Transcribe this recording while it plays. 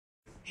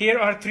Here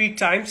are 3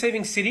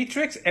 time-saving Siri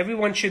tricks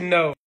everyone should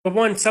know. Number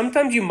 1,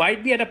 sometimes you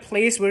might be at a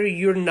place where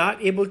you're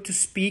not able to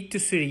speak to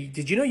Siri.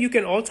 Did you know you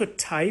can also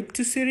type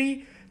to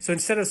Siri? So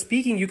instead of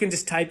speaking, you can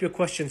just type your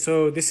question.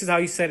 So this is how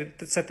you set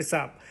this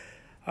up.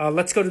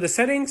 Let's go to the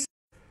settings.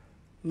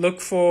 Look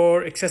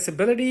for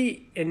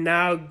accessibility and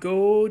now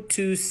go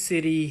to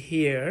Siri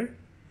here.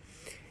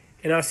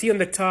 And I'll see on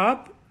the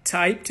top,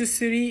 type to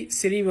Siri.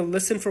 Siri will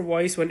listen for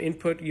voice when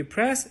input you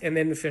press. And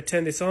then if you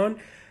turn this on,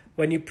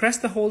 when you press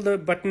the hold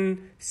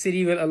button,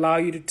 Siri will allow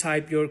you to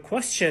type your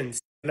questions.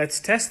 Let's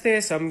test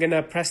this. I'm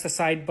gonna press the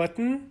side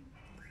button.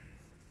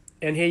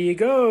 And here you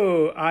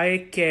go.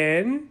 I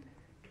can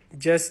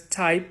just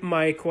type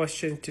my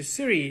question to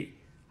Siri.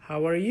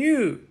 How are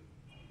you?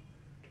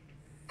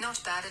 Not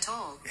bad at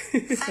all.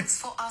 Thanks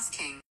for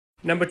asking.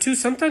 Number 2,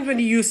 sometimes when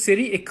you use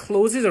Siri, it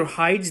closes or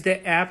hides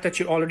the app that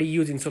you're already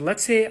using. So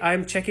let's say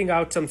I'm checking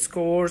out some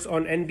scores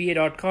on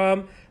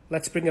NBA.com.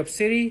 Let's bring up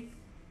Siri.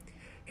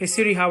 Hey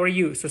Siri, how are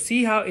you? So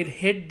see how it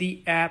hid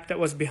the app that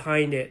was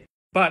behind it.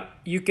 But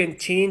you can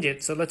change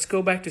it. So let's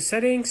go back to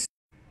settings,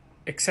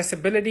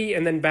 accessibility,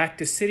 and then back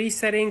to Siri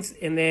settings.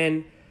 And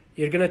then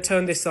you're going to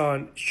turn this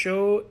on.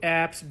 Show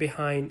apps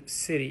behind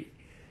Siri.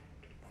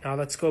 Now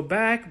let's go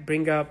back,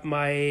 bring up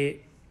my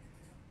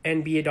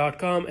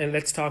NBA.com, and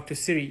let's talk to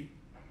Siri.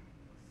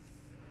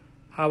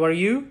 How are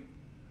you?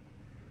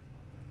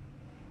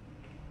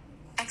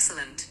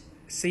 Excellent.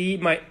 See,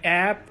 my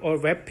app or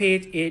web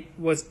page, it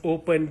was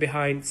open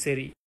behind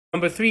Siri.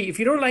 Number 3, if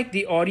you don't like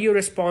the audio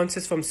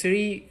responses from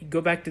Siri, go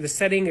back to the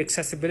setting,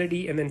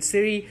 accessibility, and then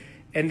Siri.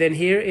 And then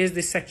here is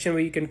the section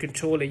where you can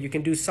control it. You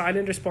can do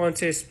silent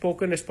responses,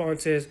 spoken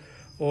responses,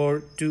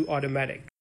 or do automatic.